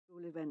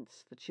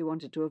events that she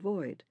wanted to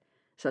avoid,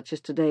 such as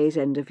today's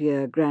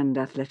end-of-year grand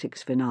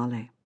athletics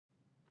finale.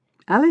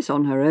 Alice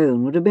on her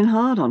own would have been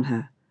hard on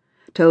her,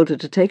 told her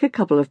to take a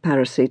couple of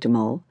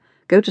paracetamol,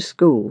 go to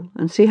school,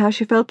 and see how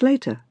she felt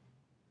later.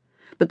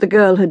 But the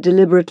girl had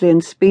deliberately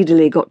and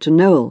speedily got to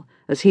Noel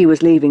as he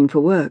was leaving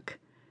for work,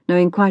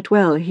 knowing quite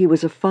well he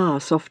was a far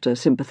softer,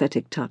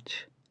 sympathetic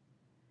touch.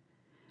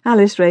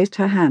 Alice raised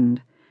her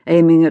hand,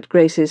 aiming at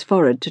Grace's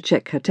forehead to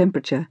check her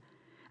temperature,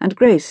 and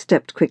Grace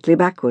stepped quickly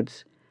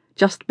backwards,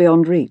 just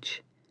beyond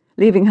reach,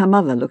 leaving her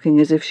mother looking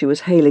as if she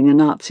was hailing a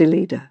Nazi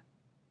leader.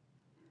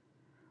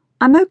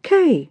 "I'm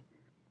okay.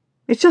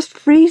 It's just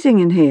freezing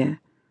in here,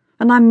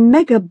 and I'm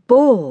mega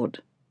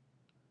bored."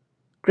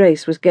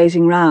 Grace was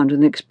gazing round with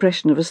an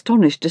expression of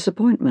astonished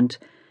disappointment,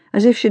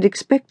 as if she'd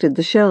expected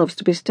the shelves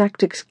to be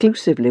stacked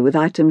exclusively with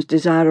items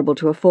desirable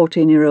to a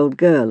 14-year-old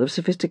girl of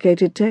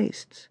sophisticated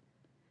tastes.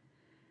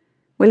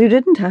 "Well, you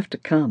didn't have to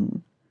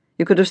come.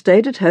 You could have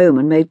stayed at home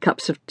and made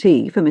cups of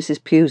tea for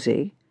Mrs.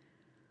 Pusey."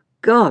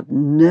 "God,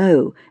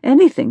 no!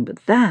 Anything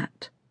but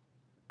that!"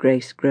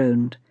 Grace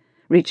groaned,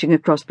 reaching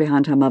across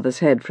behind her mother's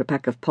head for a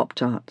pack of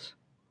Pop-Tarts.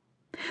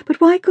 "But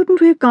why couldn't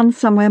we have gone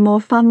somewhere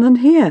more fun than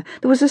here?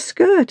 There was a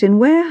skirt in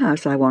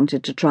Warehouse I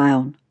wanted to try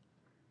on."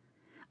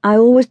 "I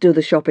always do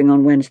the shopping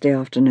on Wednesday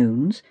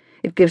afternoons.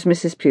 It gives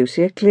Mrs.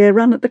 Pusey a clear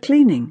run at the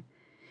cleaning.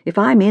 If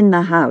I'm in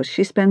the house,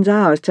 she spends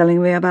hours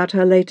telling me about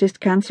her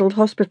latest cancelled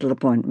hospital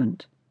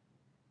appointment."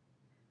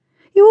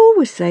 "You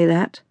always say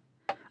that.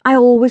 I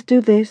always do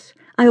this,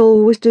 I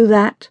always do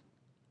that."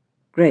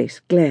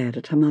 Grace glared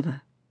at her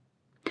mother.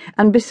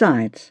 "And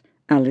besides,"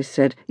 Alice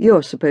said,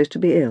 "you're supposed to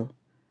be ill."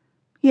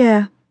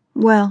 "Yeah,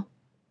 well."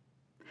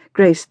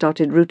 Grace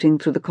started rooting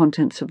through the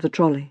contents of the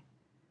trolley.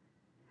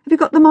 "Have you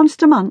got the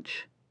Monster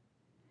Munch?"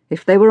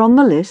 "If they were on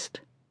the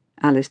list,"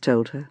 Alice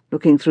told her,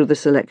 looking through the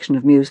selection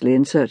of muesli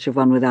in search of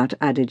one without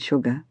added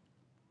sugar.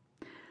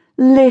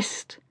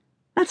 "List.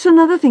 That's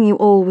another thing you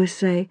always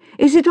say.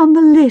 Is it on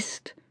the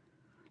list?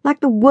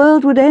 Like the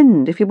world would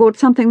end if you bought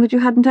something that you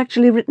hadn't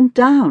actually written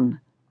down."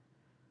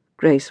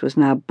 Grace was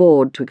now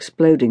bored to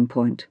exploding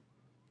point.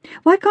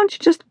 "Why can't you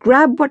just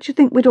grab what you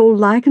think we'd all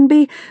like and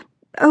be,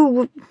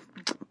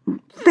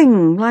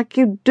 thing, like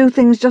you do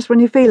things just when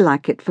you feel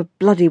like it for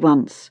bloody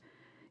once?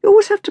 You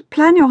always have to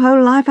plan your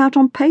whole life out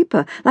on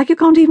paper, like you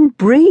can't even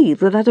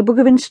breathe without a book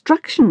of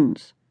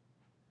instructions."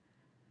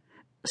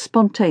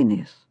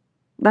 "Spontaneous.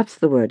 That's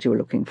the word you were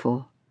looking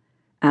for,"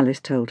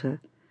 Alice told her,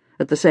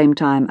 at the same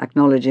time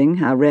acknowledging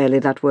how rarely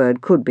that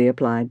word could be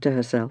applied to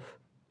herself.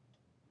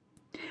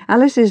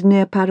 Alice's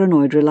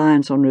near-paranoid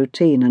reliance on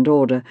routine and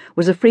order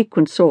was a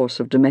frequent source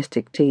of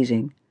domestic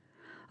teasing.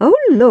 "Oh,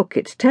 look,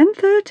 it's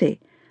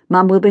 10:30.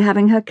 Mum will be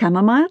having her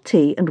chamomile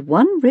tea and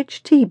one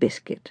rich tea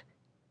biscuit."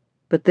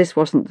 But this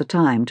wasn't the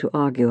time to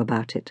argue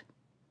about it.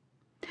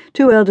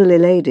 Two elderly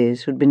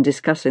ladies who'd been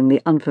discussing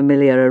the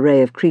unfamiliar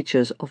array of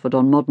creatures offered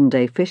on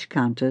modern-day fish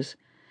counters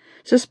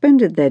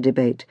suspended their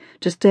debate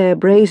to stare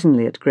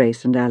brazenly at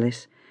Grace and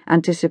Alice,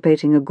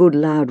 anticipating a good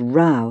loud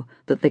row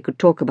that they could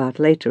talk about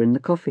later in the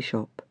coffee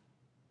shop.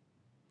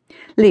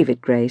 "Leave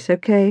it, Grace,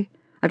 okay?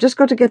 I've just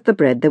got to get the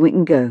bread, then we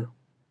can go."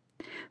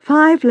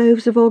 "5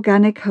 loaves of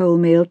organic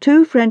wholemeal,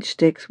 2 French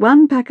sticks,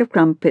 1 pack of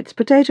crumpets,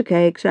 potato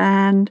cakes,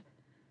 and—"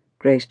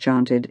 Grace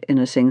chanted in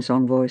a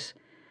sing-song voice,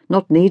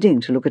 not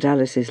needing to look at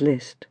Alice's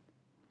list.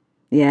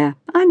 "Yeah,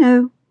 I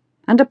know.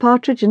 And a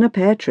partridge in a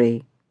pear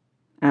tree,"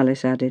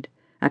 Alice added,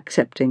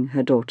 accepting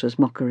her daughter's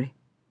mockery.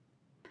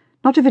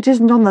 "Not if it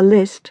isn't on the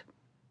list."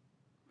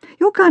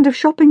 "Your kind of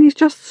shopping is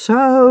just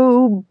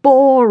so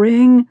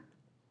boring."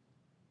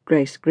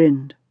 Grace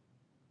grinned.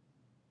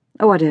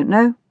 "Oh, I don't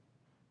know.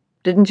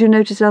 Didn't you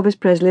notice Elvis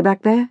Presley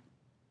back there?"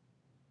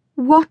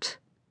 "What?"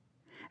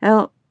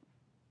 Oh,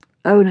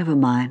 never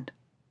mind.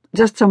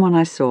 Just someone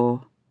I saw,"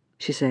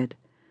 she said,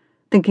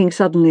 thinking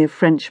suddenly of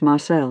French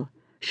Marcel,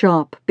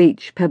 sharp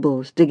beach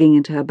pebbles digging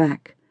into her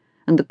back,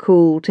 and the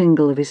cool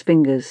tingle of his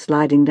fingers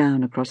sliding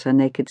down across her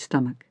naked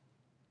stomach.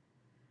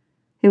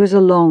 It was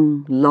a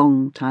long,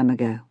 long time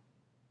ago.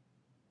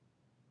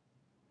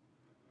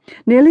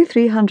 Nearly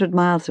 300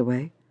 miles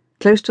away,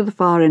 close to the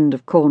far end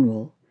of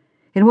Cornwall,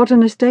 in what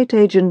an estate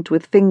agent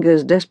with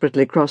fingers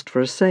desperately crossed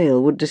for a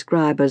sale would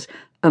describe as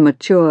a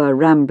mature,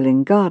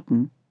 rambling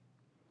garden,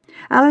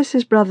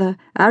 Alice's brother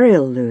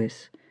Ariel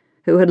Lewis,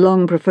 who had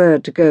long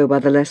preferred to go by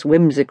the less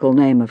whimsical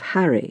name of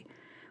Harry,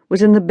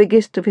 was in the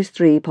biggest of his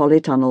 3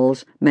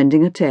 polytunnels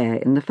mending a tear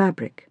in the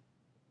fabric.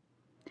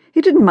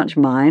 He didn't much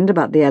mind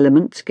about the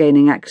elements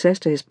gaining access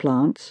to his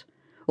plants,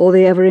 or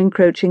the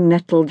ever-encroaching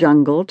nettle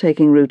jungle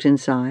taking root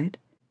inside.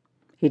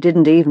 He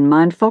didn't even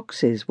mind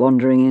foxes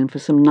wandering in for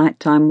some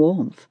nighttime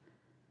warmth.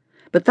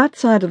 But that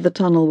side of the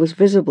tunnel was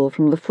visible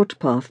from the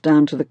footpath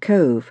down to the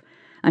cove,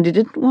 and he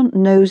didn't want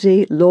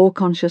nosy,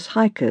 law-conscious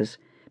hikers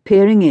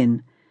peering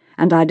in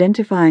and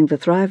identifying the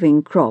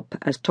thriving crop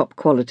as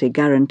top-quality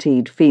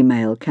guaranteed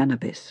female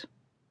cannabis.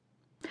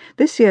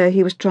 This year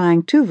he was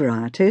trying 2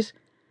 varieties,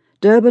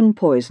 Durban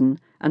Poison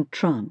and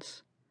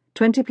Trance,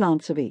 20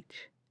 plants of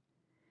each.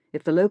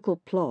 If the local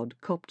plod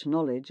copped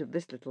knowledge of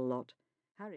this little lot,